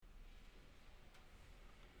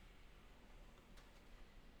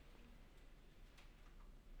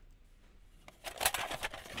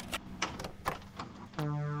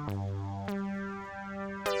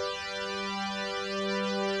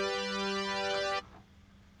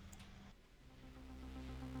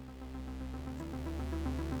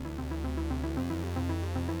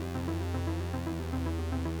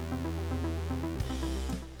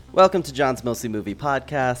Welcome to John's Mostly Movie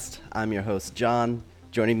Podcast. I'm your host, John.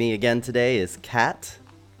 Joining me again today is Kat.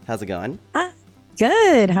 How's it going?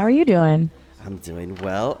 Good. How are you doing? I'm doing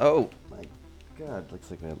well. Oh, my God.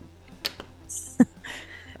 Looks like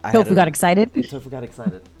Tofu got excited. Tofu got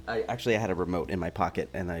excited. I had a remote in my pocket,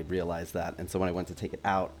 and I realized that. And so when I went to take it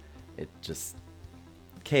out, it just...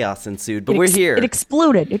 chaos ensued. But we're here. It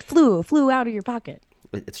exploded. It flew out of your pocket.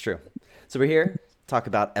 It's true. So we're here to talk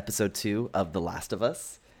about episode 2 of The Last of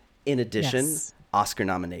Us. In addition, Yes. Oscar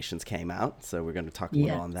nominations came out, so we're going to talk a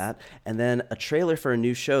little on that. And then a trailer for a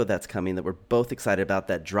new show that's coming that we're both excited about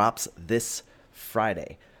that drops this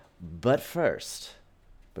Friday. But first,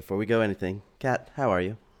 before we go anything, Kat, how are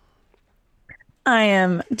you? I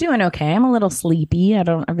am doing okay. I'm a little sleepy.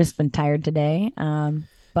 I've just been tired today.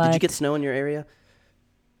 But Did you get snow in your area?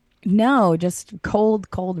 No, just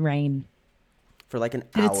cold rain. For like an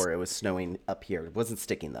hour, it was snowing up here. It wasn't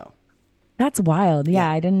sticking, though. That's wild. Yeah,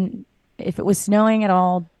 I didn't. If it was snowing at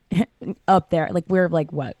all up there, like we're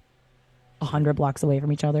like what, 100 blocks away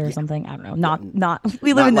from each other or something. I don't know. Not.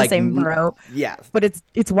 We live Not in the like same borough. Yeah. But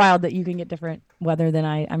it's wild that you can get different weather than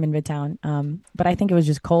I'm in Midtown. But I think it was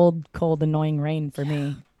just cold, annoying rain for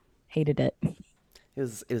me. Hated it. It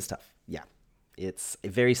was tough. Yeah. It's a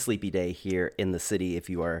very sleepy day here in the city if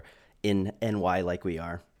you are in NY like we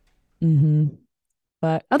are. Mm-hmm.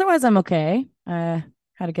 But otherwise, I'm okay.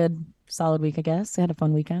 Had a good, solid week, I guess. I had a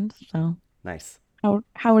fun weekend. So Nice.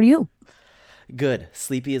 how are you? Good.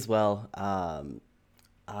 Sleepy as well.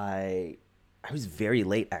 I was very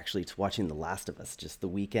late actually to watching The Last of Us. Just the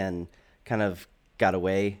weekend kind of got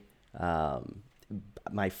away.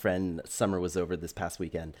 My friend Summer was over this past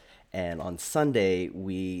weekend, and on Sunday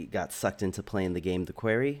we got sucked into playing the game The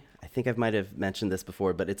Quarry. I think I might have mentioned this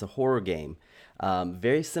before, but it's a horror game,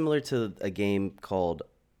 very similar to a game called,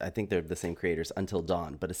 I think they're the same creators, Until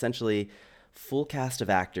Dawn, but essentially full cast of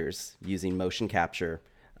actors using motion capture.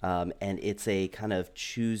 And it's a kind of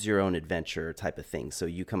choose your own adventure type of thing. So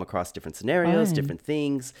you come across different scenarios, different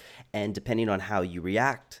things, and depending on how you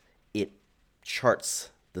react, it charts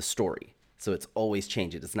the story. So it's always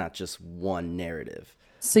changing. It's not just one narrative.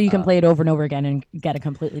 So you can play it over and over again and get a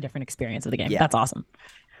completely different experience of the game. Yeah. That's awesome.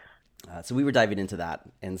 So we were diving into that,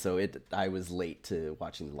 and so I was late to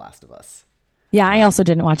watching The Last of Us. Yeah, I also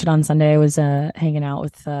didn't watch it on Sunday. I was hanging out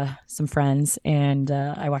with some friends, and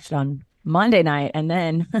I watched it on Monday night, and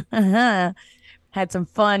then had some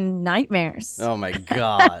fun nightmares. Oh my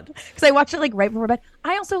God. Because I watched it like right before bed.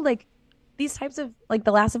 I also like these types of, like,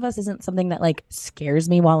 The Last of Us isn't something that like scares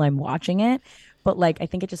me while I'm watching it, but like I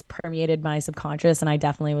think it just permeated my subconscious, and I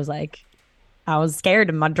definitely was like, I was scared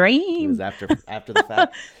in my It dream. was after the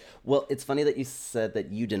fact. Well, it's funny that you said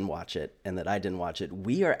that you didn't watch it and that I didn't watch it.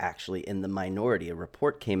 We are actually in the minority. A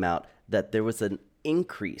report came out that there was an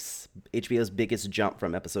increase, HBO's biggest jump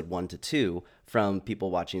from episode 1 to 2, from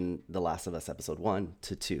people watching The Last of Us episode 1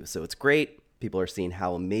 to 2. So it's great. People are seeing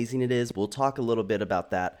how amazing it is. We'll talk a little bit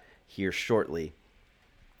about that here shortly.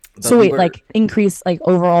 But So wait, like increase like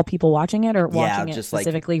overall people watching it, or watching it just like-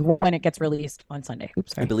 specifically when it gets released on Sunday?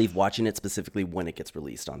 Oops, I sorry. believe watching it specifically when it gets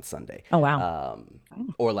released on Sunday. Oh, wow.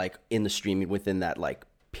 Or like in the streaming within that like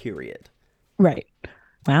period. Right.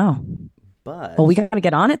 Wow. But Well, we got to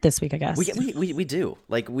get on it this week, I guess. we do.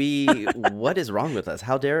 Like what is wrong with us?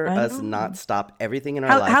 How dare us not stop everything in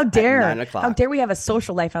our life How at dare 9 o'clock? how dare we have a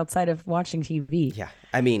social life outside of watching TV? Yeah.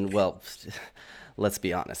 I mean, well, let's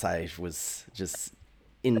be honest. I was just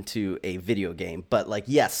into a video game, but like,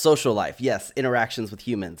 yes, social life. Yes, interactions with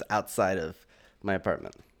humans outside of my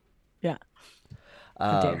apartment. Yeah.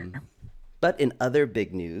 How dare. But in other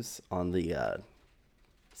big news on the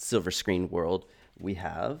silver screen world, we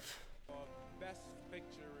have... Best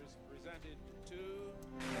Picture is presented to,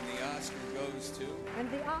 and the Oscar goes to,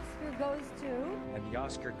 And the Oscar goes to. And the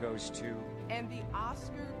Oscar goes to. And the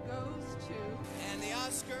Oscar goes to. and the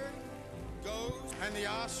Oscar goes, And the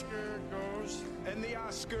Oscar goes. And the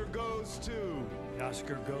Oscar goes to. The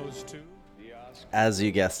Oscar goes to. As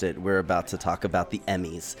you guessed it, we're about to talk about the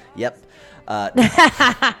Emmys. Yep. The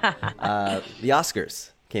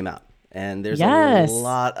Oscars came out, and there's Yes. a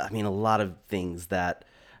lot of things that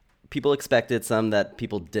people expected, some that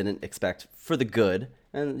people didn't expect for the good,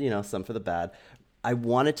 and, some for the bad. I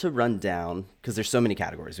wanted to run down, because there's so many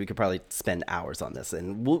categories. We could probably spend hours on this,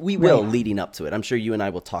 and we will leading up to it. I'm sure you and I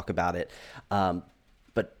will talk about it.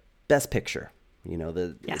 But Best Picture,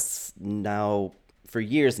 Yes. it's now for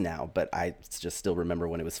years now, but I just still remember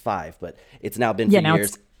when it was 5. But it's now been Yeah, for now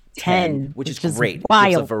years it's 10, which is which is great.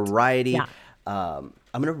 wild. It's a variety. Yeah. I'm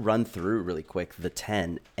going to run through really quick the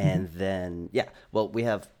 10, and then, we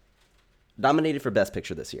have nominated for Best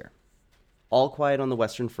Picture this year: All Quiet on the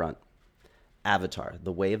Western Front, Avatar: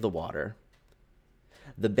 The Way of the Water,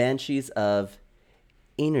 The Banshees of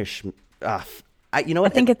Inisherin. You know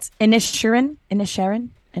what? I think it's Inisherin. Inisherin.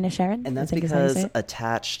 And that's because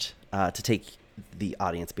attached to take the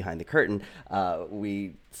audience behind the curtain,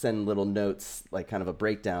 we send little notes, like kind of a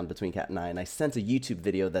breakdown between Kat and I sent a YouTube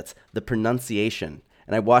video that's the pronunciation.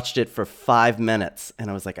 And I watched it for 5 minutes, and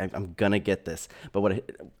I was like, I'm going to get this. But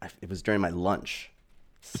it was during my lunch.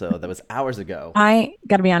 So that was hours ago. I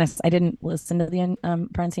got to be honest, I didn't listen to the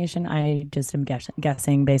pronunciation. I just am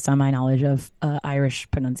guessing based on my knowledge of Irish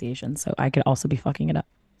pronunciation. So I could also be fucking it up.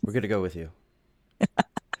 We're going to go with you.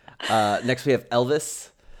 Next, we have Elvis.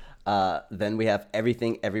 Then we have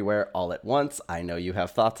Everything Everywhere All at Once. I know you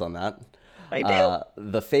have thoughts on that. I do.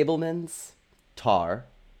 The Fabelmans, Tar,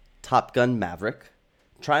 Top Gun Maverick,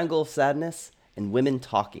 Triangle of Sadness, and Women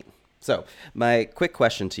Talking. So my quick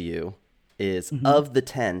question to you is, of the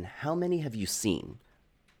 10, how many have you seen?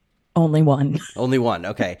 Only one. Only one,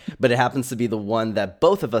 okay. But it happens to be the one that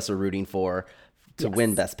both of us are rooting for to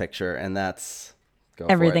win Best Picture, and that's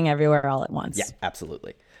Everything Everywhere All at Once. Yeah,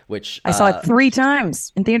 absolutely. Which I saw it 3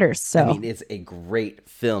 times in theaters. So I mean, it's a great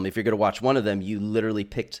film. If you're going to watch one of them, you literally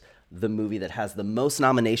picked the movie that has the most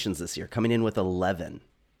nominations this year, coming in with 11.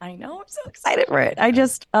 I know. I'm so excited for it.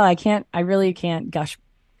 I really can't gush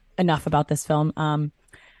enough about this film.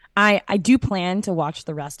 I do plan to watch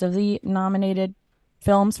the rest of the nominated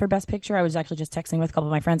films for Best Picture. I was actually just texting with a couple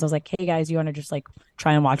of my friends. I was like, hey guys, you want to just like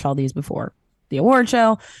try and watch all these before the award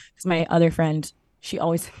show? Because my other friend, she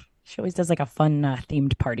always does like a fun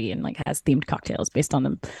themed party and like has themed cocktails based on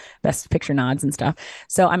the Best Picture nods and stuff.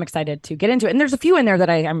 So I'm excited to get into it. And there's a few in there that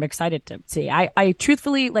I'm excited to see. I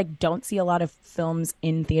truthfully like don't see a lot of films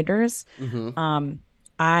in theaters.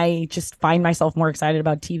 I just find myself more excited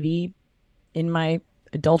about TV in my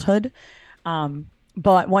adulthood.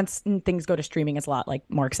 But once things go to streaming, it's a lot like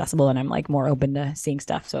more accessible and I'm like more open to seeing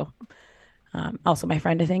stuff. So also my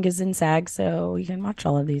friend I think is in SAG, so you can watch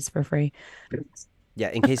all of these for free. Yeah,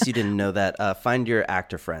 in case you didn't know that, find your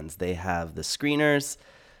actor friends. They have the screeners.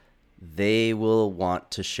 They will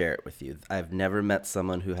want to share it with you. I've never met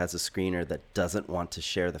someone who has a screener that doesn't want to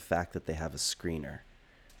share the fact that they have a screener.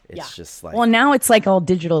 It's just like... Well, now it's like all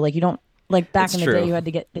digital. Like you don't... Like back in the true. day, you had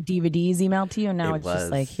to get the DVDs emailed to you. And now it's was.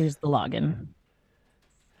 just like, here's the login.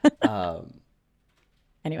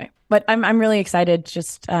 Anyway, but I'm really excited.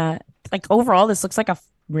 Just like overall, this looks like a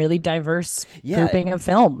really diverse grouping of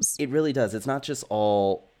films. It really does. It's not just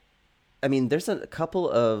all. I mean, there's a couple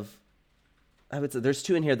of. I would say there's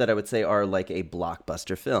 2 in here that I would say are like a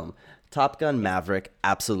blockbuster film. Top Gun Maverick,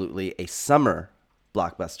 absolutely a summer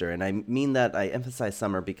blockbuster, and I mean that I emphasize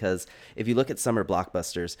summer because if you look at summer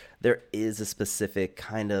blockbusters, there is a specific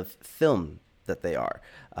kind of film that they are.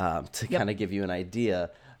 To kind of give you an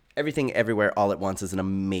idea, Everything Everywhere All at Once is an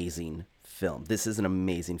amazing film. This is an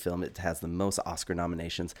amazing film. It has the most Oscar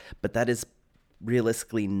nominations, but that is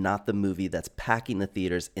realistically not the movie that's packing the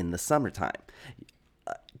theaters in the summertime.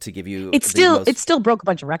 To give you, it still broke a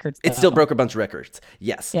bunch of records. It still broke a bunch of records.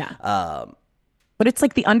 Yes. Yeah. But it's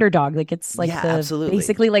like the underdog. Like it's like absolutely.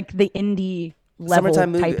 Basically like the indie level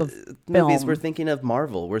type of movies. film. We're thinking of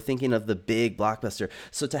Marvel. We're thinking of the big blockbuster.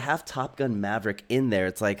 So to have Top Gun Maverick in there,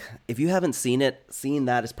 it's like if you haven't seen it, seeing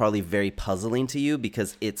that is probably very puzzling to you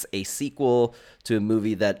because it's a sequel to a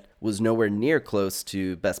movie that was nowhere near close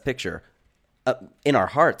to Best Picture. In our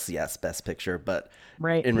hearts, yes, Best Picture, but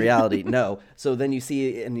in reality, no. So then you see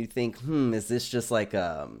it and you think, is this just like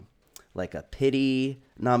a pity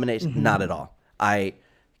nomination? Mm-hmm. Not at all. I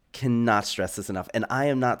cannot stress this enough. And I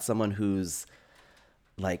am not someone who's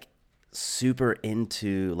like super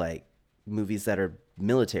into like movies that are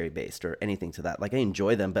military based or anything to that. Like I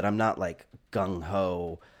enjoy them, but I'm not like gung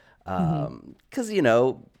ho. 'Cause you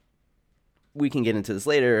know, we can get into this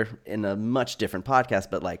later in a much different podcast,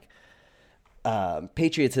 but like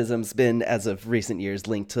patriotism's been as of recent years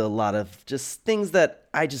linked to a lot of just things that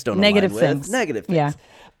I just don't negative align things. With. Negative things. Yeah.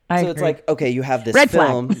 So it's like, okay, you have this red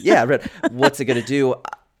film. Flag. Yeah, what's it going to do?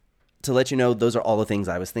 To let you know, those are all the things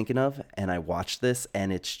I was thinking of. And I watched this,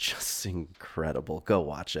 and it's just incredible. Go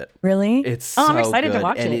watch it. Really? It's so I'm excited good. to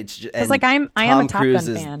watch and it. It's just, because like I am a Top Cruise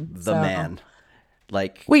Gun is fan. The man.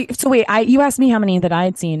 Like wait, you asked me how many that I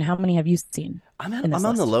had seen. How many have you seen? I'm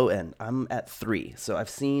on the low end. I'm at 3. So I've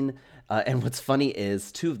seen, and what's funny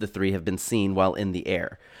is 2 of the 3 have been seen while in the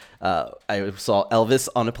air. I saw Elvis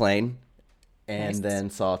on a plane. And then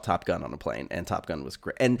saw Top Gun on a plane, and Top Gun was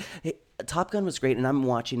great. And Top Gun was great, and I'm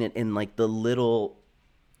watching it in like the little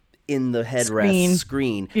in the headrest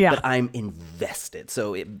screen, but I'm invested.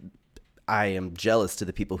 So I am jealous to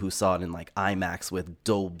the people who saw it in like IMAX with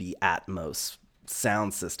Dolby Atmos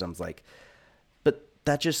sound systems. Like, but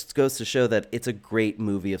that just goes to show that it's a great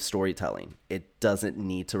movie of storytelling. It doesn't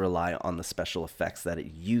need to rely on the special effects that it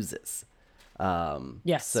uses.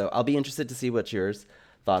 Yes. So I'll be interested to see what your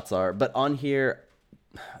thoughts are. But on here,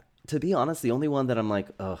 to be honest, the only one that I'm like,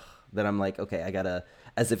 okay, I gotta,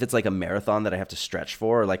 as if it's like a marathon that I have to stretch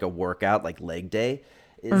for, or like a workout, like leg day,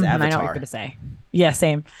 is Avatar. I know what you're gonna say. Yeah,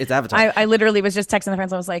 same. It's Avatar. I literally was just texting the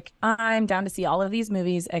friends. I was like, I'm down to see all of these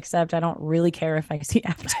movies, except I don't really care if I see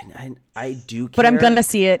Avatar. I do care. But I'm gonna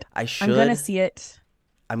see it. I should. I'm gonna see it.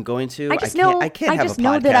 I'm going to. I just know I can't have just a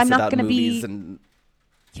know podcast that I'm not about gonna movies be and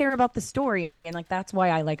care about the story, and like that's why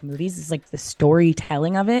I like movies. Is like the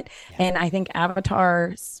storytelling of it. Yeah. And I think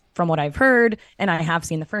Avatar, from what I've heard, and I have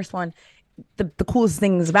seen the first one, the coolest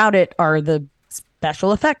things about it are the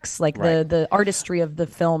special effects, like the artistry of the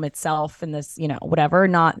film itself, and this, whatever,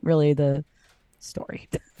 not really the story.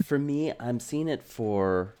 For me, I'm seeing it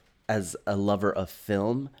as a lover of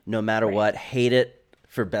film, no matter what, hate it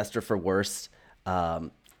for best or for worst.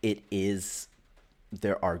 There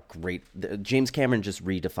are great, James Cameron just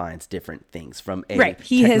redefines different things from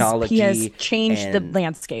technology. He has changed the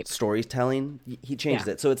landscape. Storytelling, he changed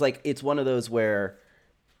it. So it's one of those where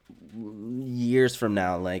years from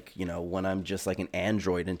now, like, when I'm just like an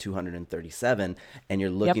android in 237 and you're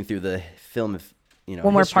looking through the film,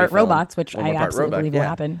 one more part robots, which I absolutely believe will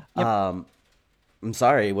happen. I'm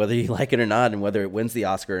sorry, whether you like it or not, and whether it wins the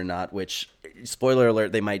Oscar or not, which, spoiler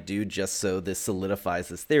alert, they might do just so this solidifies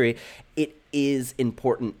this theory. It is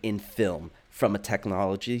important in film from a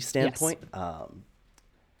technology standpoint.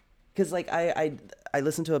 Because I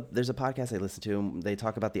listen to there's a podcast I listen to, and they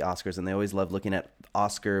talk about the Oscars, and they always love looking at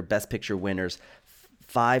Oscar Best Picture winners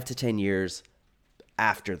 5 to 10 years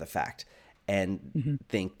after the fact, and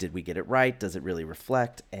think, did we get it right? Does it really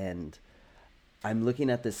reflect? And I'm looking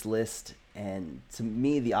at this list, and to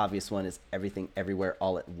me, the obvious one is Everything Everywhere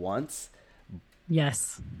All at Once.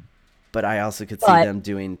 Yes. But I also could see them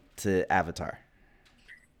doing to Avatar.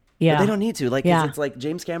 Yeah. But they don't need to. It's like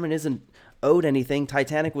James Cameron isn't owed anything.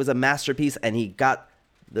 Titanic was a masterpiece, and he got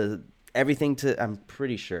everything to, I'm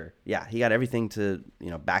pretty sure. Yeah, he got everything to,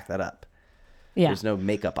 back that up. Yeah. There's no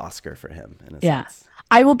makeup Oscar for him in a sense.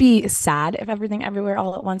 I will be sad if Everything Everywhere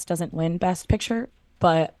All at Once doesn't win Best Picture,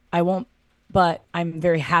 but I won't. But I'm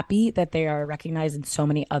very happy that they are recognized in so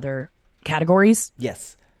many other categories.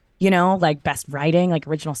 Yes. Like best writing, like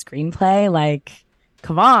original screenplay, like,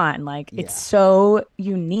 come on, like it's so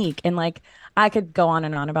unique. And like, I could go on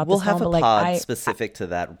and on about this. We'll have a pod specific to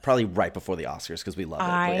that, probably right before the Oscars, because we love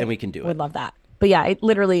it, and we can do it. Would love that. But yeah, it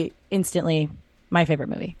literally instantly my favorite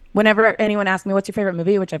movie. Whenever anyone asks me what's your favorite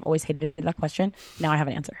movie, which I've always hated that question, now I have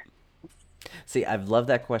an answer. See, I've loved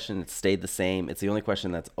that question. It's stayed the same. It's the only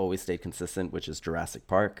question that's always stayed consistent, which is Jurassic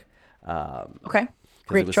Park. Okay.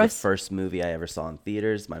 Great choice. It was the first movie I ever saw in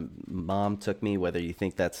theaters. My mom took me, whether you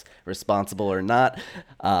think that's responsible or not.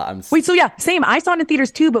 Wait, so yeah, same. I saw it in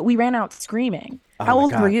theaters too, but we ran out screaming. How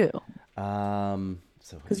old were you?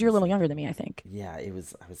 Because you're a little younger than me, I think. Yeah, I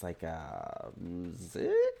was like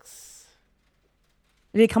 6.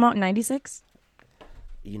 Did it come out in 96?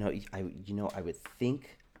 I would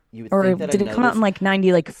think. You would or think that did it come out in like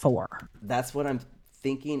 94? That's what I'm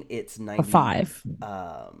thinking. It's 95.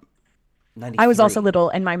 93. I was also little,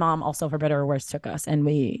 and my mom also, for better or worse, took us, and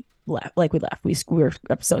we left. We left. We were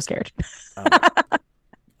so scared.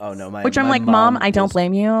 Oh no, which I'm like, Mom, I don't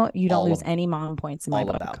blame you. You don't lose any mom points in my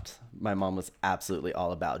book. My mom was absolutely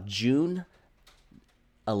all about. June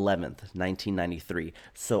 11th, 1993.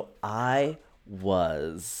 So I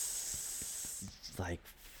was like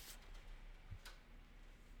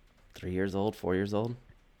 3 years old, 4 years old.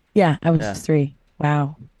 Yeah, I was 3.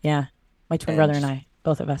 Wow. Yeah. My twin brother and I,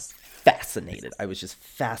 both of us. Fascinated. I was just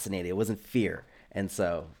fascinated. It wasn't fear. And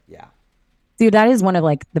so, yeah. Dude, that is one of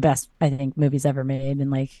like the best, I think, movies ever made. And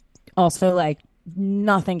like, also like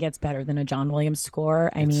nothing gets better than a John Williams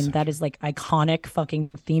score. I mean, that is like iconic fucking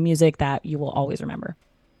theme music that you will always remember.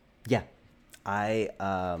 Yeah.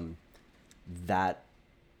 That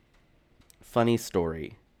funny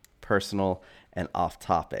story, personal and off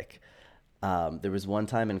topic. There was one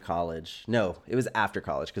time in college. No, it was after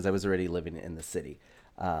college because I was already living in the city.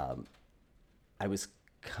 I was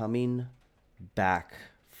coming back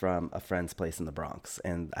from a friend's place in the Bronx,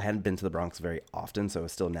 and I hadn't been to the Bronx very often, so I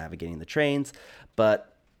was still navigating the trains,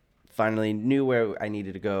 but finally knew where I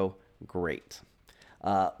needed to go. Great.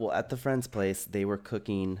 Well, at the friend's place, they were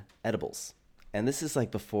cooking edibles, and this is like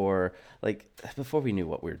before we knew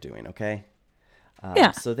what we were doing. Okay.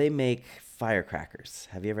 Yeah. So they make firecrackers.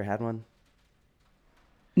 Have you ever had one?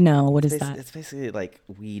 No. What is that? It's basically like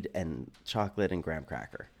weed and chocolate and graham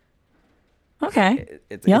cracker. Okay.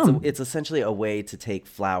 It's Yum. it's essentially a way to take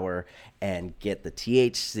flour and get the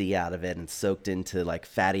THC out of it and soaked into like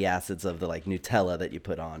fatty acids of the like Nutella that you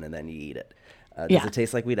put on and then you eat it. Does Yeah. it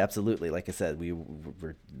taste like weed? Absolutely. Like I said,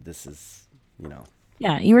 this is, you know,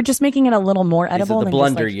 Yeah. You were just making it a little more these are edible the than just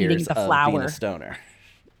blunder like eating years the of being flour. a stoner.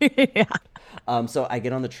 Yeah. So I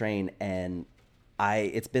get on the train and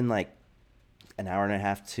it's been like an hour and a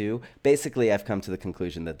half, two. Basically, I've come to the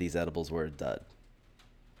conclusion that these edibles were a dud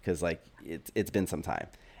because like it's been some time.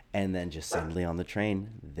 And then just suddenly on the train,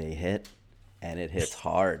 they hit and it hits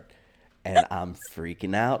hard. And I'm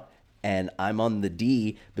freaking out. And I'm on the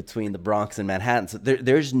D between the Bronx and Manhattan. So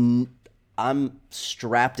I'm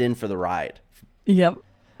strapped in for the ride. Yep.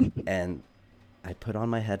 And I put on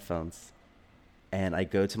my headphones and I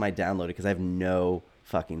go to my downloaded because I have no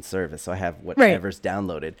fucking service. So I have whatever's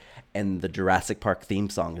downloaded. And the Jurassic Park theme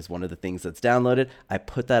song is one of the things that's downloaded. I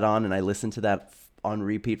put that on and I listen to that on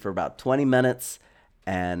repeat for about 20 minutes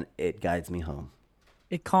and it guides me home.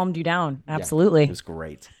 It calmed you down. Yeah, Absolutely. it was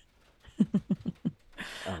great.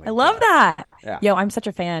 Oh my I love God. that. Yeah. Yo, I'm such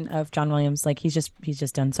a fan of John Williams. Like he's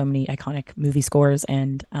just done so many iconic movie scores.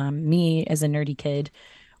 And me as a nerdy kid,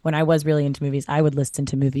 when I was really into movies, I would listen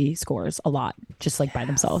to movie scores a lot, just like by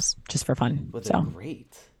themselves, just for fun. But they're So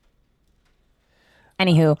great.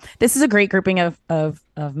 anywho, this is a great grouping of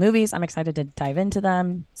movies. I'm excited to dive into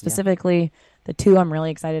them. Specifically, the two I'm really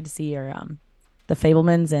excited to see are The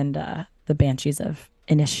Fablemans and The Banshees of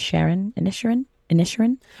Inisherin.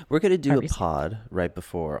 We're going to do a Harvey's. pod right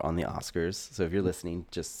before on the Oscars. So if you're listening,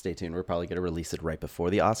 just stay tuned. We're probably going to release it right before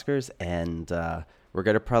the Oscars. And we're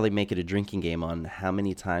going to probably make it a drinking game on how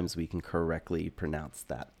many times we can correctly pronounce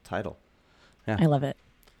that title. Yeah. I love it.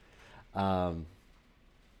 All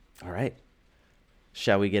right.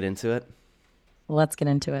 Shall we get into it? Let's get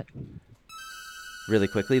into it. Really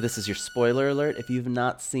quickly, this is your spoiler alert. If you've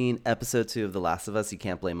not seen episode 2 of The Last of Us, you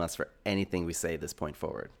can't blame us for anything we say this point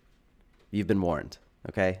forward. You've been warned,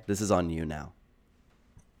 okay? This is on you now.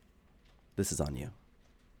 This is on you.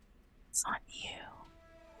 It's on you.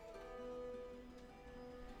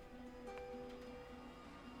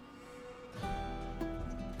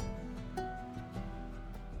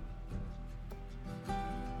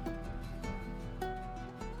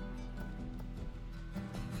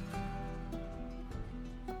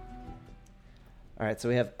 All right, so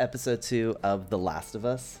we have episode 2 of The Last of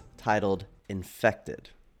Us titled Infected.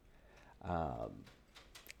 Do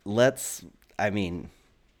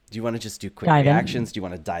you want to just do quick Dive in. reactions? Do you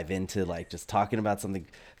want to dive into like just talking about something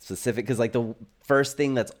specific? Because like the first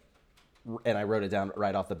thing and I wrote it down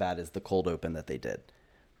right off the bat, is the cold open that they did.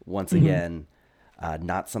 Once again,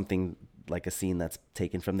 not something like a scene that's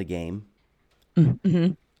taken from the game.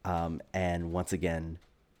 And once again,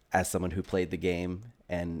 as someone who played the game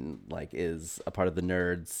and like is a part of the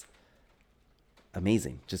nerds,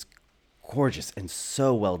 amazing, just gorgeous and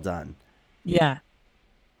so well done. Yeah.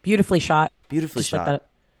 Beautifully shot. Beautifully Just shot. like that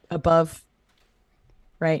above,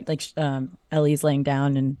 right? Like Ellie's laying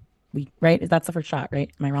down and right? That's the first shot,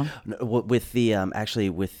 right? Am I wrong? No, with the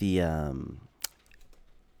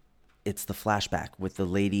it's the flashback with the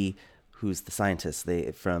lady who's the scientist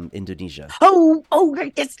from Indonesia. Oh,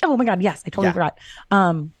 right. Yes. Oh my God. Yes. I totally Yeah. forgot.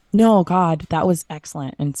 No, God, that was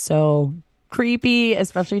excellent and so creepy,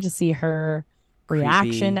 especially to see her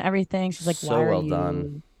reaction to everything. She's like, So why are well you?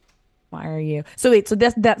 done. Why are you? So wait, so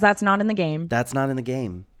that's not in the game, That's not in the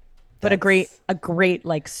game. but a That's- great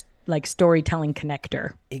like storytelling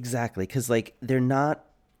connector. Exactly, because like they're not.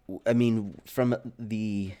 I mean,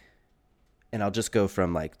 and I'll just go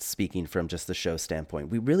from like speaking from just the show standpoint.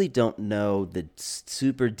 We really don't know the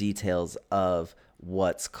super details of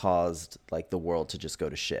what's caused like the world to just go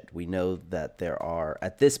to shit. We know that there are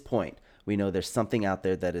at this point. We know there's something out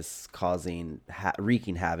there that is causing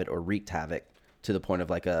wreaking havoc or wreaked havoc to the point of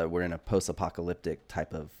like we're in a post-apocalyptic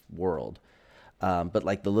type of world. But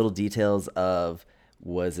like the little details of,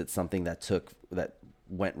 was it something that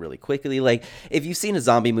went really quickly? Like if you've seen a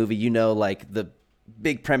zombie movie, you know, like the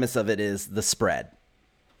big premise of it is the spread.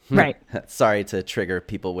 Right. Sorry to trigger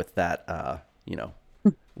people with that,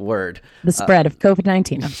 word. The spread of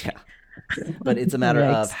COVID-19. Yeah. But it's a matter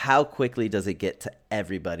Yikes. of how quickly does it get to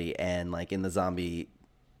everybody. And like in the zombie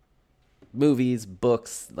movies,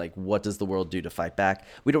 books, like what does the world do to fight back?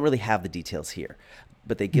 We don't really have the details here,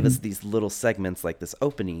 but they give us these little segments like this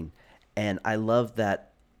opening. And I love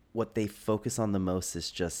that what they focus on the most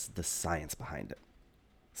is just the science behind it.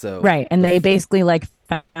 So Right. And they basically like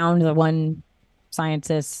found the one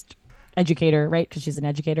scientist educator, right? Because she's an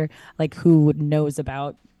educator, like who knows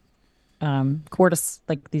about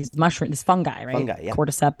like these mushrooms, this fungi, right? Fungi, yeah.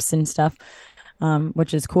 Cordyceps and stuff,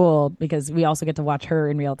 which is cool because we also get to watch her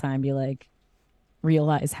in real time be like,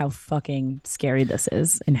 realize how fucking scary this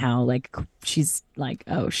is and how like she's like,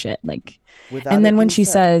 oh shit, like. Without And it then when being she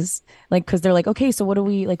said. says like, because they're like, okay, so what do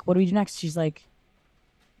we do next? She's like,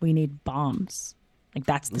 we need bombs. Like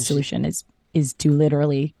that's the And she, solution is to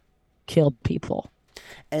literally kill people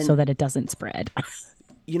so and that it doesn't spread.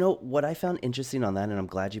 you know what I found interesting on that, and I'm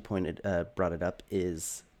glad you brought it up,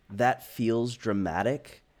 is that feels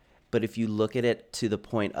dramatic, but if you look at it to the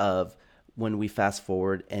point of when we fast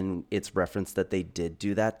forward and it's referenced that they did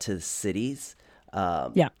do that to cities,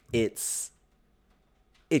 Yeah. it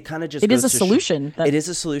kind of just It is goes a to solution that it is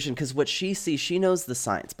a solution because what she sees, she knows the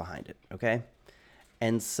science behind it, okay,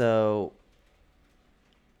 and so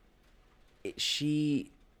she's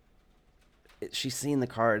seeing the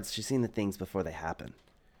cards, she's seeing the things before they happen.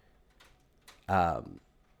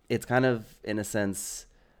 It's kind of, in a sense,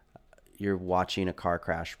 you're watching a car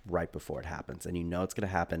crash right before it happens, and you know it's going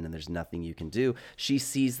to happen, and there's nothing you can do. She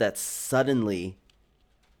sees that suddenly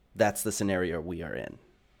that's the scenario we are in.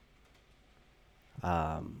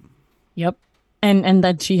 Yep. And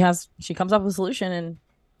that she comes up with a solution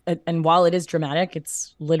and while it is dramatic,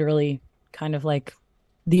 it's literally kind of like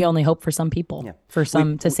the only hope for some people, Yeah. for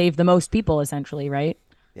some to save the most people essentially, right?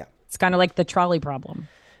 Yeah. It's kind of like the trolley problem.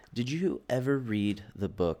 Did you ever read the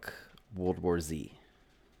book World War Z?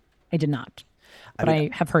 I did not, I but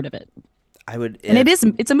mean, I have heard of it. I would, And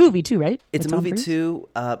it's a movie too, right? It's With a Tom movie Cruise? too.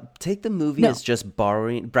 Take the movie No. as just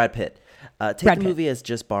borrowing Brad Pitt. Take Brad the Pitt. movie as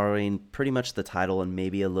just borrowing pretty much the title and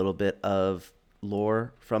maybe a little bit of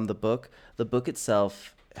lore from the book. The book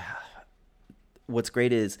itself, what's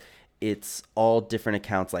great is it's all different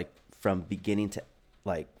accounts, like from beginning to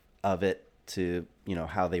like of it to, you know,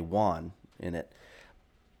 how they won in it.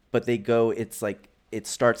 But they go, it's like it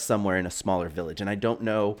starts somewhere in a smaller village, and I don't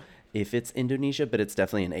know if it's Indonesia, but it's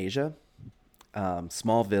definitely in Asia.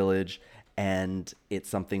 Small village, and it's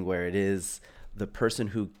something where it is the person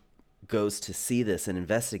who goes to see this and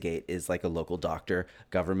investigate is like a local doctor,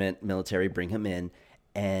 government, military, bring him in,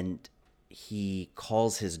 and he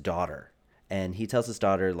calls his daughter, and he tells his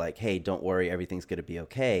daughter like, hey, don't worry, everything's going to be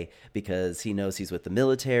okay, because he knows he's with the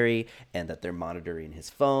military and that they're monitoring his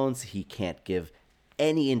phones. He can't give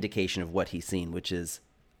any indication of what he's seen, which is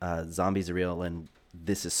zombies are real and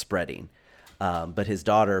this is spreading. But his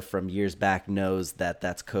daughter from years back knows that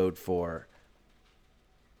that's code for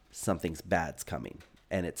something's bad's coming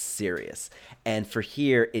and it's serious. And for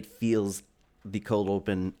here, it feels the cold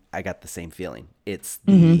open. I got the same feeling. It's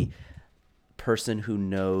the person who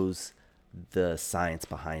knows the science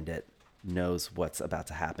behind it, knows what's about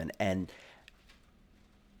to happen. And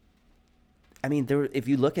I mean, if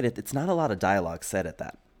you look at it, it's not a lot of dialogue said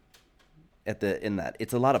in that.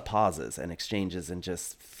 It's a lot of pauses and exchanges and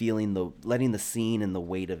just letting the scene and the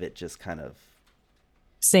weight of it just kind of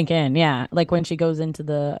Sink in, yeah. Like when she goes into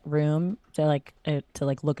the room to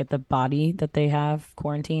look at the body that they have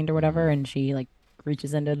quarantined or whatever, and she like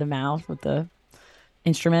reaches into the mouth with the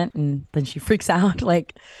instrument, and then she freaks out.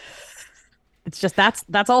 Like it's just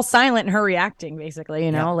that's all silent and her reacting, basically.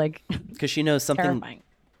 You know, like because she knows terrifying.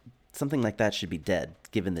 something like that should be dead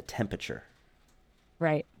given the temperature.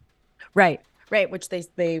 Right. Which they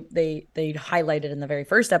highlighted in the very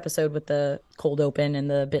first episode with the cold open and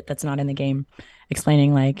the bit that's not in the game,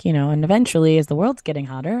 explaining like, you know, and eventually as the world's getting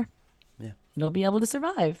hotter, you'll be able to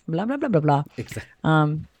survive. Blah blah blah blah blah. Exactly.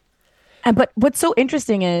 And but what's so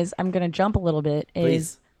interesting is I'm gonna jump a little bit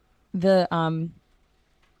is Please. the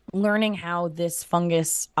learning how this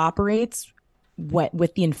fungus operates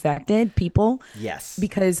with the infected people. Yes.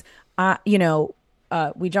 Because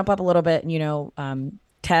we jump up a little bit and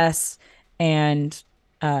Tess and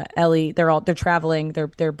Ellie, they're traveling,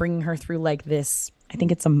 they're bringing her through like this, I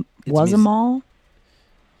think it's a mall.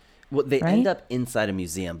 Well, they right? end up inside a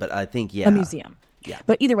museum, but I think A museum. Yeah.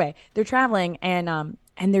 But either way, they're traveling and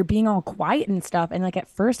they're being all quiet and stuff, and like at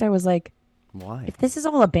first I was like, why? if this is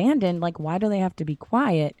all abandoned, like why do they have to be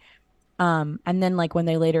quiet? And then like when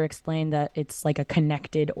they later explain that it's like a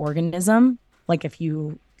connected organism, like if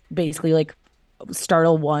you basically like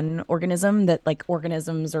startle one organism, that like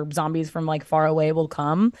organisms or zombies from like far away will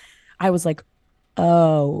come. I was like,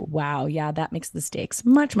 oh wow, yeah, that makes the stakes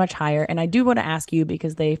much, much higher. And I do want to ask you,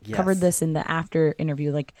 because they covered this in the after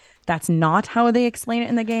interview, like that's not how they explain it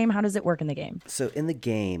in the game. How does it work in the game? So in the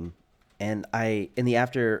game, and in the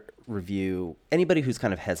after review, anybody who's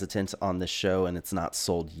kind of hesitant on this show and it's not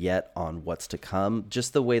sold yet on what's to come,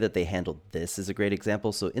 just the way that they handled this is a great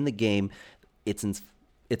example. So in the game, it's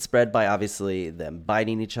spread by obviously them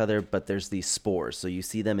biting each other, but there's these spores. So you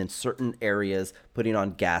see them in certain areas putting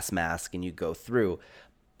on gas mask and you go through.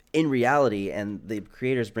 In reality, and the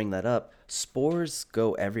creators bring that up, spores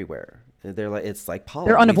go everywhere. They're like, it's like pollen.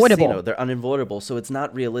 They're unavoidable. They're unavoidable. So it's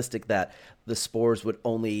not realistic that the spores could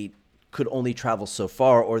only travel so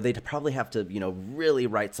far, or they'd probably have to, really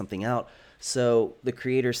write something out. So the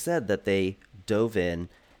creator said that they dove in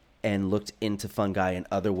and looked into fungi and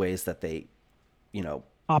other ways that they,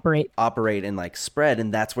 operate and like spread.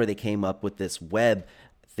 And that's where they came up with this web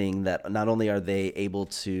thing that not only are they able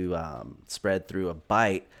to spread through a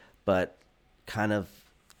bite, but kind of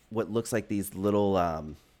what looks like these little,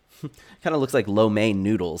 kind of looks like lo mein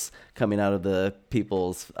noodles coming out of the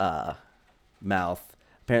people's mouth.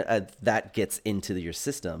 That gets into your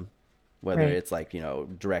system, whether it's like,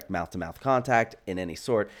 direct mouth-to-mouth contact in any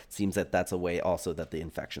sort. It seems that that's a way also that the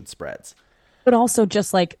infection spreads. But also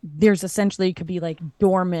just like there's essentially could be like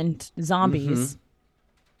dormant zombies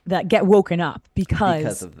that get woken up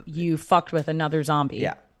because you fucked with another zombie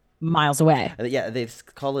miles away. Yeah, they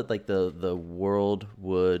call it like the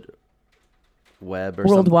worldwide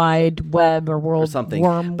web or world or something.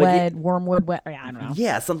 Wormwood web. Yeah, I don't know.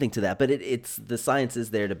 Yeah, something to that. But it's the science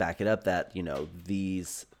is there to back it up that,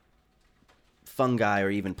 these fungi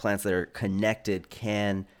or even plants that are connected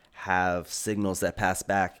can have signals that pass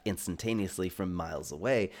back instantaneously from miles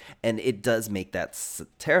away. And it does make that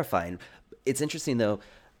terrifying. It's interesting, though.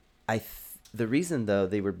 The reason, though,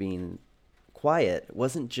 they were being quiet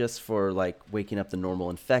wasn't just for like waking up the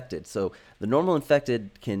normal infected. So the normal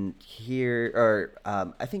infected can hear, or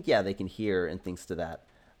I think they can hear and things to that.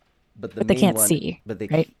 But they can't see. But they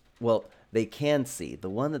right? Well, they can see.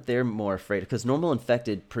 The one that they're more afraid of, because normal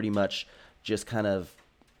infected pretty much just kind of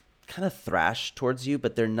thrash towards you,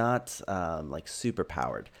 but they're not like super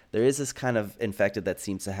powered. There is this kind of infected that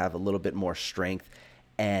seems to have a little bit more strength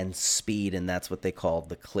and speed, and that's what they call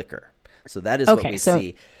the clicker. So that is what we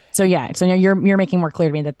see. So you're making more clear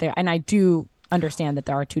to me that there, and I do understand that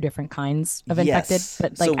there are two different kinds of infected,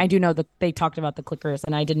 but like I do know that they talked about the clickers,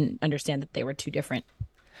 and I didn't understand that they were two different.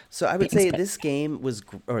 So I would say this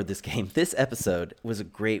episode was a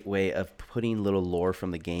great way of putting little lore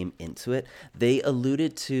from the game into it. They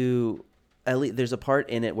alluded to Ellie. There's a part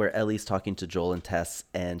in it where Ellie's talking to Joel and Tess,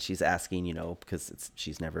 and she's asking, because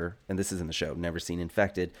she's never, and this is in the show, never seen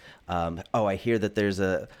infected. I hear that there's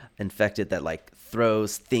a infected that like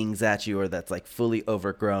throws things at you, or that's like fully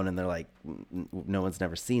overgrown, and they're like, no one's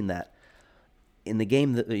never seen that. In the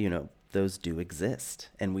game, that those do exist,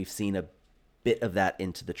 and we've seen a bit of that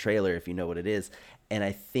into the trailer, if you know what it is. And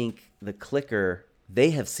I think the clicker,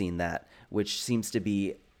 they have seen that, which seems to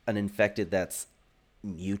be an infected that's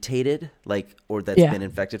mutated, or that's been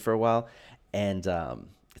infected for a while, and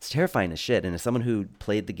it's terrifying as shit. And as someone who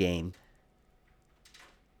played the game,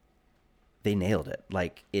 they nailed it.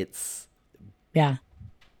 Like, it's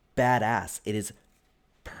badass. It is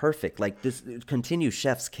perfect. Like, this continues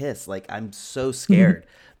chef's kiss. Like, I'm so scared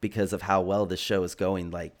because of how well this show is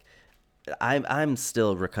going. Like, I'm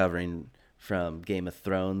still recovering from Game of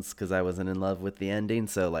Thrones because I wasn't in love with the ending.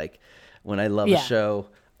 So like, when I love a show,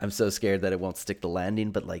 I'm so scared that it won't stick the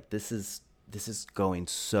landing. But like, this is going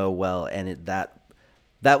so well, and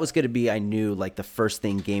that was going to be, I knew, like, the first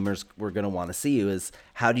thing gamers were going to want to see is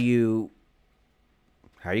how are you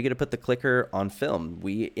going to put the clicker on film?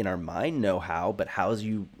 We in our mind know how, but how's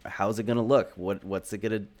it going to look? What's it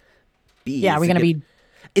going to be? Yeah, we're going to be.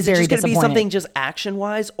 Is it just going to be something just action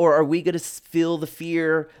wise, or are we going to feel the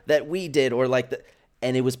fear that we did, or like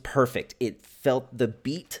and it was perfect. It felt the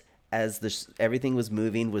beat as everything was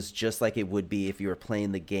moving was just like it would be if you were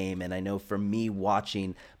playing the game. And I know for me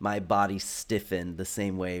watching, my body stiffened the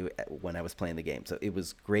same way when I was playing the game. So it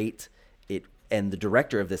was great. And the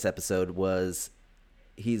director of this episode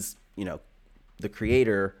he's the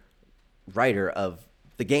creator, writer of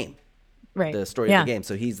the game. Right. The story of the game.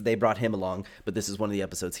 So they brought him along, but this is one of the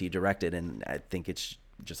episodes he directed, and I think it's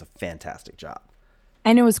just a fantastic job.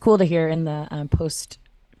 And it was cool to hear in the post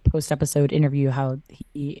episode interview how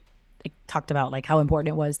he talked about like how important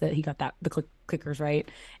it was that he got the clickers right,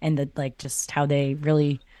 and that like just how they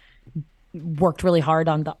really worked really hard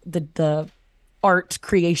on the art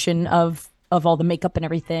creation of all the makeup and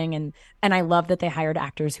everything, and I love that they hired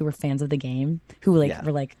actors who were fans of the game, who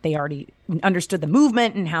were like they already understood the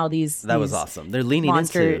movement and how these was awesome. They're leaning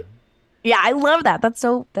into. Yeah, I love that. That's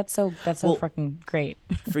so fucking great.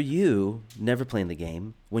 For you, never playing the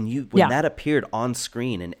game, when that appeared on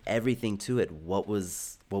screen and everything to it, what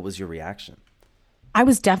was your reaction? I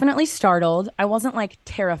was definitely startled. I wasn't like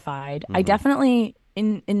terrified. I definitely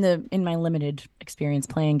in my limited experience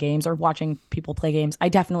playing games or watching people play games, I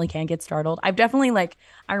definitely can get startled. I've definitely like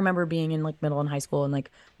I remember being in like middle and high school and like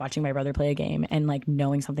watching my brother play a game and like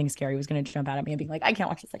knowing something scary was going to jump out at me and being like, I can't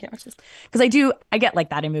watch this, I can't watch this. Because I get like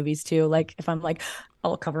that in movies too. Like if I'm like,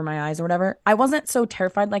 I'll cover my eyes or whatever. I wasn't so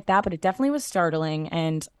terrified like that, but it definitely was startling.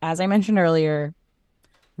 And as I mentioned earlier,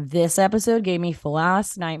 this episode gave me full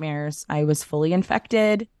ass nightmares. I was fully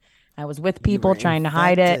infected. I was with You were people trying to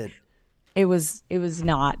hide it. infected. It was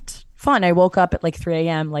not fun. I woke up at like 3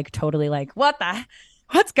 a.m. like totally like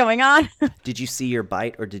what's going on? Did you see your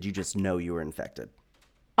bite, or did you just know you were infected?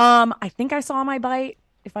 I think I saw my bite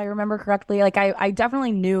if I remember correctly. Like I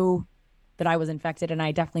definitely knew that I was infected, and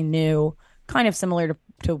I definitely knew kind of similar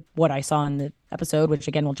to what I saw in the episode, which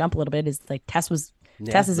again we'll jump a little bit, is like Tess is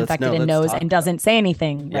infected and knows and doesn't say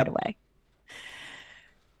anything right away.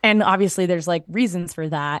 And obviously there's like reasons for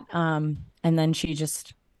that. And then she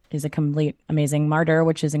just is a complete amazing martyr,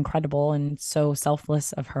 which is incredible and so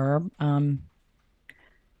selfless of her.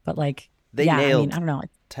 But like, They yeah, I nailed mean, I don't know.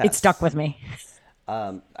 Tess. It stuck with me.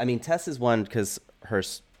 I mean, Tess is one because her,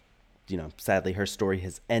 sadly, her story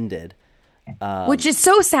has ended. Which is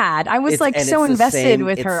so sad. I was like so invested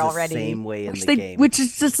with her already. Same way in the game. Which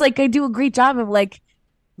is just like, I do a great job of like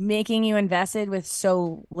making you invested with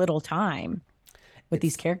so little time with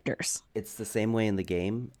these characters. It's the same way in the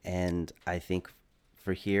game. And I think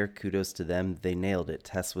for here, kudos to them. They nailed it.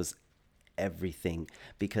 Tess was everything,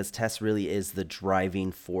 because Tess really is the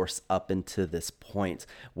driving force up into this point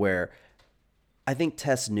where I think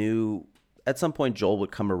Tess knew at some point Joel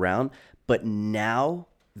would come around, but now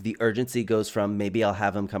the urgency goes from maybe I'll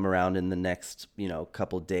have him come around in the next,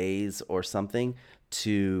 couple days or something,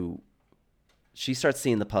 to she starts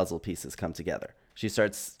seeing the puzzle pieces come together. She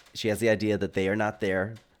has the idea that they are not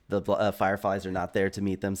there. The Fireflies are not there to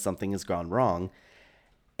meet them. Something has gone wrong.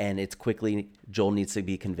 And it's quickly, Joel needs to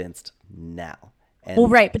be convinced now. And well,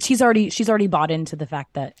 right, but she's already bought into the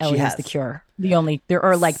fact that Ellie is the cure. There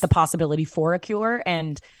are like the possibility for a cure,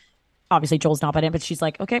 and obviously Joel's not bought in, but she's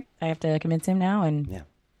like, okay, I have to convince him now. And yeah,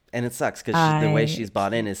 and it sucks because the way she's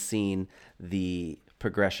bought in is seeing the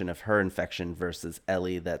progression of her infection versus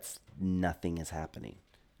Ellie. That's nothing is happening,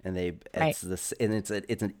 and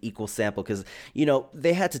it's an equal sample because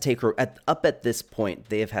they had to take her up at this point.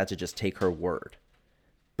 They have had to just take her word.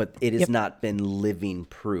 But it has not been living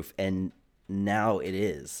proof, and now it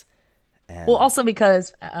is. And well, also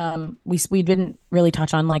because we didn't really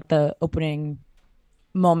touch on like the opening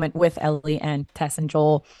moment with Ellie and Tess and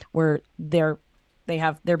Joel, where they're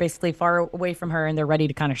basically far away from her and they're ready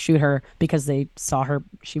to kind of shoot her because they saw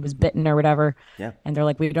she was bitten or whatever. Yeah, and they're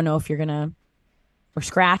like, we don't know if you're gonna. Or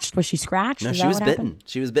scratched? Was she scratched? No, she was bitten.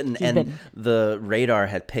 She was bitten, and the radar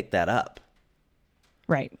had picked that up.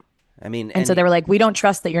 Right. I mean, and so they were like, we don't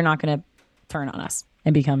trust that you're not going to turn on us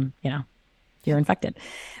and become, you're infected.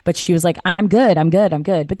 But she was like, I'm good.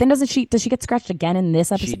 But then does she get scratched again in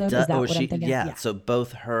this episode? Is that what I'm thinking? Yeah. So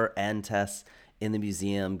both her and Tess in the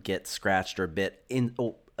museum get scratched or bit.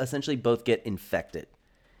 Essentially both get infected,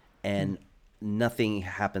 and nothing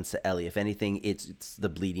happens to Ellie. If anything, it's the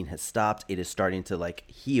bleeding has stopped. It is starting to like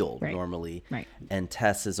heal normally. Right. And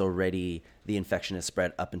Tess is already, the infection has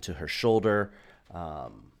spread up into her shoulder.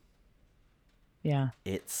 I'm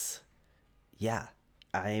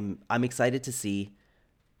excited to see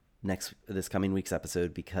this coming week's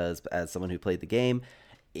episode, because as someone who played the game,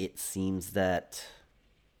 it seems that,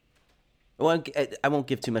 well, I won't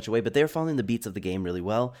give too much away, but they're following the beats of the game really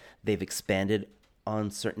well. They've expanded on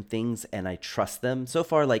certain things, and I trust them so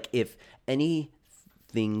far. Like if any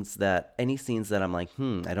scenes that I'm like,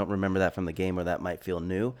 I don't remember that from the game, or that might feel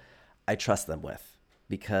new, I trust them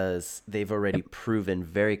because they've already proven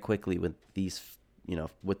very quickly with these,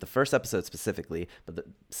 with the first episode specifically, but the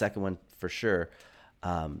second one for sure,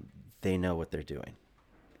 they know what they're doing.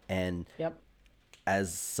 And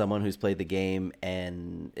as someone who's played the game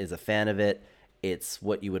and is a fan of it, it's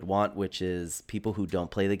what you would want, which is people who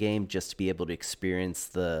don't play the game just to be able to experience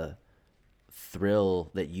the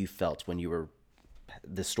thrill that you felt when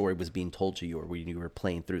the story was being told to you, or when you were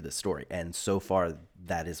playing through the story. And so far,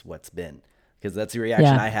 that is what's been. Because that's the reaction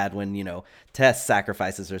I had when, Tess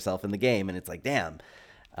sacrifices herself in the game, and it's like, damn.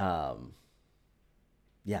 And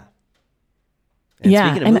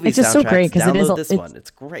speaking of movie it's just so great because this one.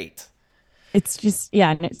 It's great. It's just,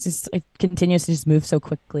 and it continues to just move so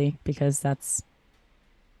quickly because that's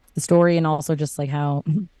the story, and also just like how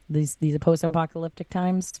these post-apocalyptic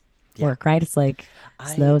times work, right? It's like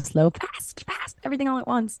slow, fast, everything all at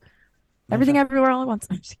once. Everything everywhere all at once.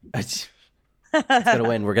 It's going to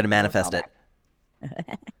win. We're going to manifest it.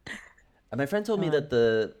 My friend told me that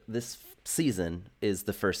this season is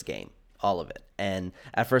the first game. all of it. And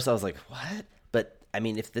at first I was like, what? But I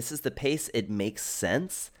mean, if this is the pace, it makes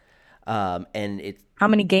sense. And it's How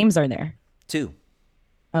many games are there? 2.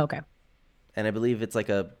 Oh, okay. And I believe it's like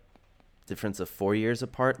a difference of 4 years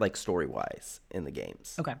apart, like story-wise in the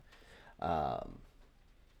games. Okay.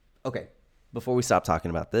 Okay. Before we stop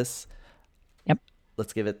talking about this, Yep.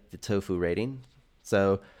 let's give it the tofu rating.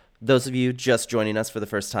 So those of you just joining us for the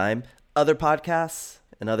first time, other podcasts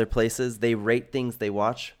and other places, they rate things they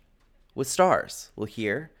watch with stars. Well,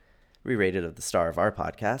 here, we rated of the star of our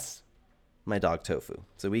podcast, my dog Tofu.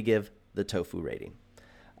 So we give the tofu rating.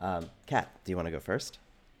 Kat, do you want to go first?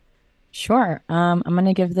 Sure. I'm going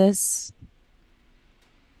to give this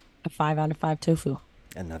a 5 out of 5 tofu.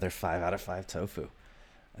 Another 5 out of 5 tofu.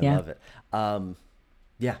 I Yeah. love it.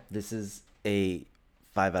 Yeah, this is a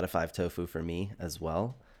 5 out of 5 tofu for me as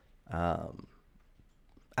well. I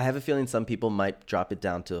have a feeling some people might drop it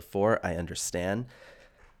down to a 4. I understand.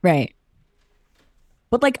 Right.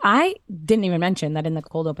 But like, I didn't even mention that in the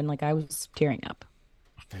cold open, like I was tearing up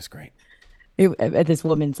It was great. at this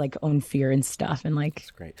woman's like own fear and stuff. And like,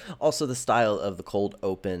 It's great. Also, the style of the cold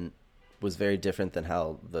open was very different than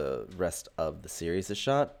how the rest of the series is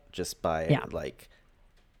shot. Just by like,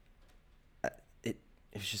 it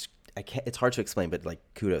was just I can't. It's hard to explain, but like,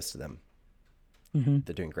 kudos to them. mm-hmm.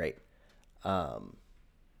 They're doing great. I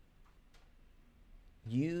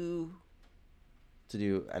don't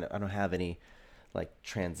have any like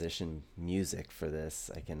transition music for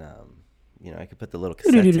this. I can I could put the little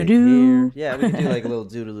cassette tape here. Yeah, we can do like a little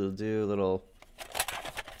doodle-doo, little.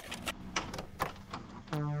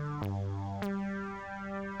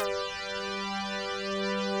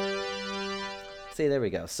 See, there we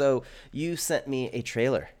go. So you sent me a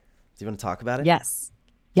trailer. Do you want to talk about it? Yes.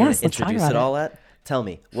 Do you Yes. want to Let's talk introduce about it all at? Tell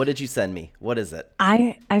me, what did you send me? What is it?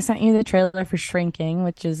 I sent you the trailer for Shrinking,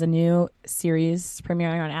 which is a new series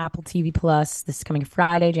premiering on Apple TV Plus this coming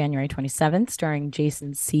Friday, January 27th, starring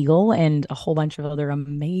Jason Segel and a whole bunch of other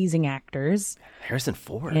amazing actors. Harrison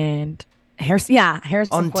Ford. And Harrison On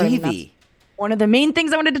Ford. I mean, TV. that's one of the main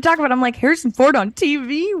things I wanted to talk about. I'm like, Harrison Ford on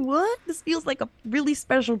TV? What? This feels like a really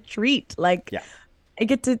special treat. Like, Yeah. I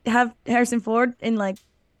get to have Harrison Ford in like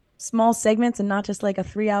small segments and not just like a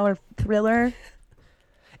 3-hour thriller.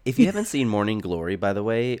 If you haven't seen Morning Glory, by the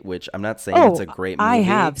way, which I'm not saying it's a great movie. I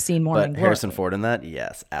have seen Morning but Glory. Harrison Ford in that?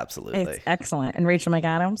 Yes, absolutely. It's excellent. And Rachel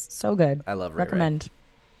McAdams, so good. I love Ray. Recommend.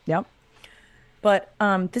 Yep. But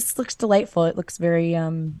this looks delightful. It looks very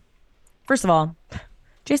first of all,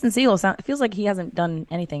 Jason Segel it feels like he hasn't done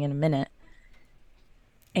anything in a minute.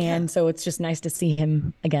 And so it's just nice to see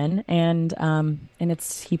him again. And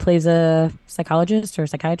he plays a psychologist or a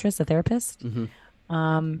psychiatrist, a therapist.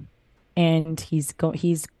 Mm-hmm. And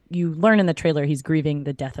you learn in the trailer he's grieving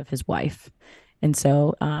the death of his wife, and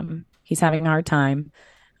so he's having a hard time,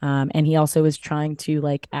 and he also is trying to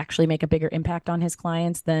like actually make a bigger impact on his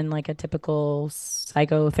clients than like a typical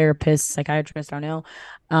psychotherapist, psychiatrist. I don't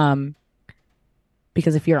know,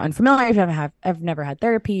 because if you're unfamiliar, if you have never had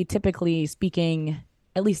therapy, typically speaking,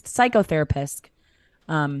 at least psychotherapists,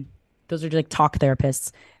 those are like talk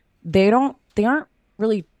therapists. They don't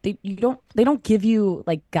give you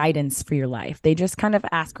like guidance for your life. They just kind of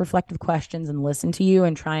ask reflective questions and listen to you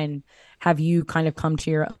and try and have you kind of come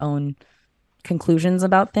to your own conclusions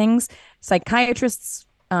about things. Psychiatrists,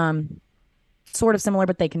 sort of similar,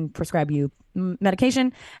 but they can prescribe you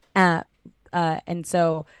medication. And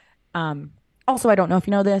so, also, I don't know if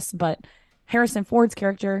you know this, but Harrison Ford's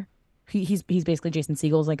character, he's basically Jason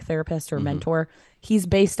Segel's like therapist or mentor. He's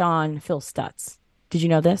based on Phil Stutz. Did you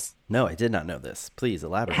know this? No, I did not know this. Please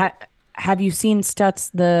elaborate. Have you seen Stutz,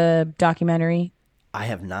 the documentary? I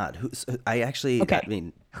have not. Who is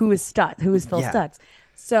Stutz? Who is Phil Stutz?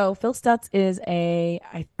 So Phil Stutz is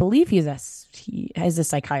I believe he is a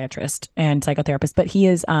psychiatrist and psychotherapist, but he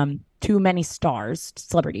is too many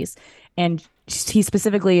celebrities. And he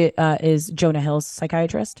specifically is Jonah Hill's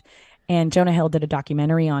psychiatrist. And Jonah Hill did a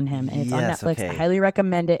documentary on him, and it's on Netflix. Okay. I highly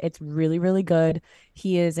recommend it. It's really, really good.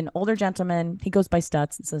 He is an older gentleman. He goes by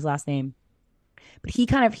Stutz. It's his last name. But he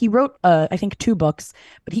wrote, I think 2 books,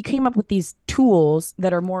 but he came up with these tools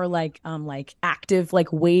that are more like active,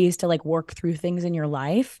 like ways to like work through things in your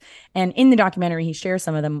life. And in the documentary, he shares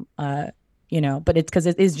some of them, but it's because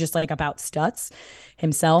it is just like about Stutz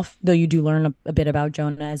himself, though you do learn a bit about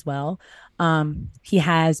Jonah as well. He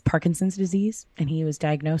has Parkinson's disease, and he was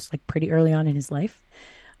diagnosed like pretty early on in his life.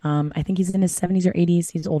 I think he's in his 70s or 80s.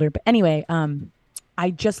 He's older. But anyway, I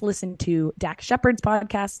just listened to Dak Shepard's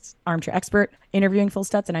podcast, Armchair Expert, interviewing Phil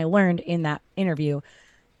Stutz, and I learned in that interview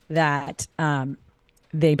that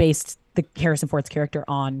they based the Harrison Ford's character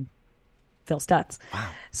on Phil Stutz. Wow.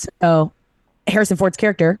 So Harrison Ford's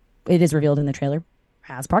character it is revealed in the trailer,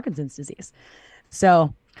 has Parkinson's disease.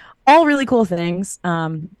 So all really cool things. I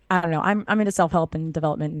don't know. I'm into self-help and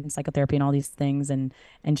development and psychotherapy and all these things and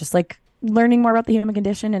just like learning more about the human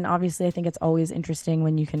condition. And obviously I think it's always interesting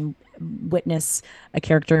when you can witness a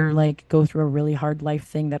character like go through a really hard life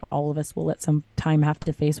thing that all of us will at some time have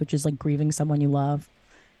to face, which is like grieving someone you love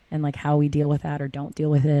and like how we deal with that or don't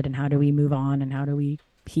deal with it and how do we move on and how do we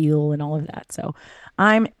heal and all of that. So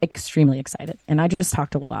I'm extremely excited and I just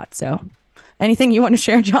talked a lot. So anything you want to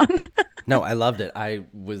share, John? No, I loved it. I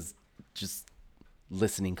was just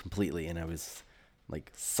listening completely and I was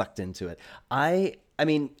like sucked into it. I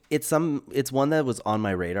mean, it's one that was on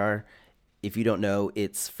my radar. If you don't know,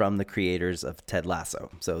 it's from the creators of Ted Lasso.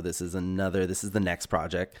 So this is the next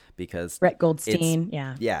project because Brett Goldstein.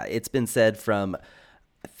 Yeah, it's been said from,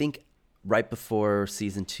 I think, right before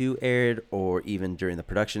season 2 aired or even during the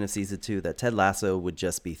production of season 2 that Ted Lasso would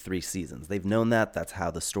just be 3 seasons. They've known that. That's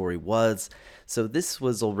how the story was. So this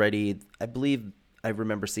was already, I believe, I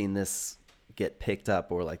remember seeing this get picked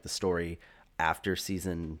up or like the story after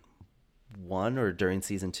season 1 or during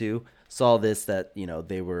season 2. Saw this that, you know,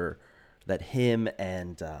 that him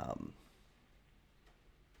and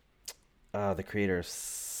the creator of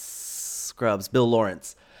Scrubs, Bill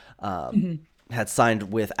Lawrence, had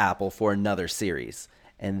signed with Apple for another series.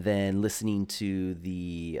 And then listening to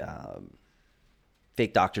the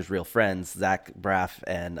Fake Doctors, Real Friends, Zach Braff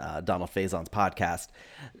and Donald Faison's podcast,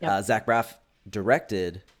 Zach Braff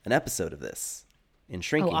directed an episode of this in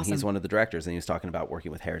Shrinking. Awesome. He's one of the directors, and he was talking about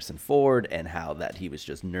working with Harrison Ford and how that he was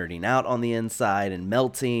just nerding out on the inside and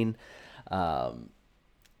melting. And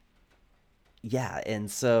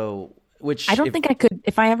so... Which I don't think I could,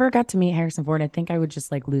 if I ever got to meet Harrison Ford, I think I would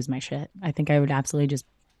just like lose my shit. I think I would absolutely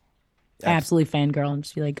fangirl and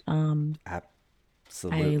just be like,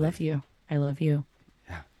 absolutely. I love you. I love you.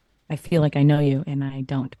 Yeah. I feel like I know you and I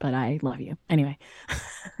don't, but I love you. Anyway.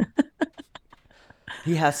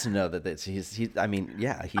 He has to know that he's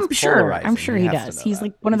polarizing. I'm sure he does. He's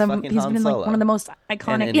like he's been in like one of the most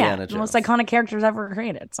iconic, the most iconic characters ever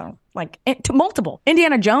created. So like to multiple.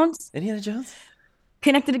 Indiana Jones.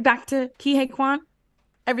 Connected it back to Kihei Kwan,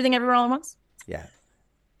 Everything Everywhere All at Once. Yeah.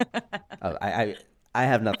 I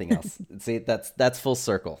have nothing else. See, that's full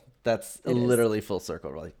circle. That's literally full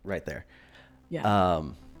circle right there. Yeah.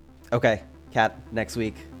 Okay, Kat, next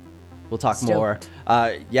week we'll talk more.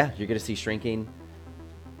 You're gonna see Shrinking.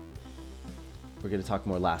 We're gonna talk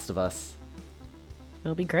more Last of Us.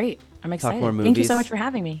 It'll be great. I'm excited. Talk more movies. Thank you so much for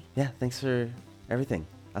having me. Yeah, thanks for everything.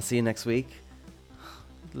 I'll see you next week.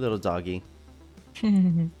 Little doggy.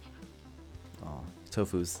 Oh,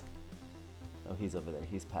 Tofu's. Oh, he's over there.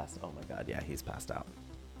 He's passed. Oh my God. Yeah, he's passed out.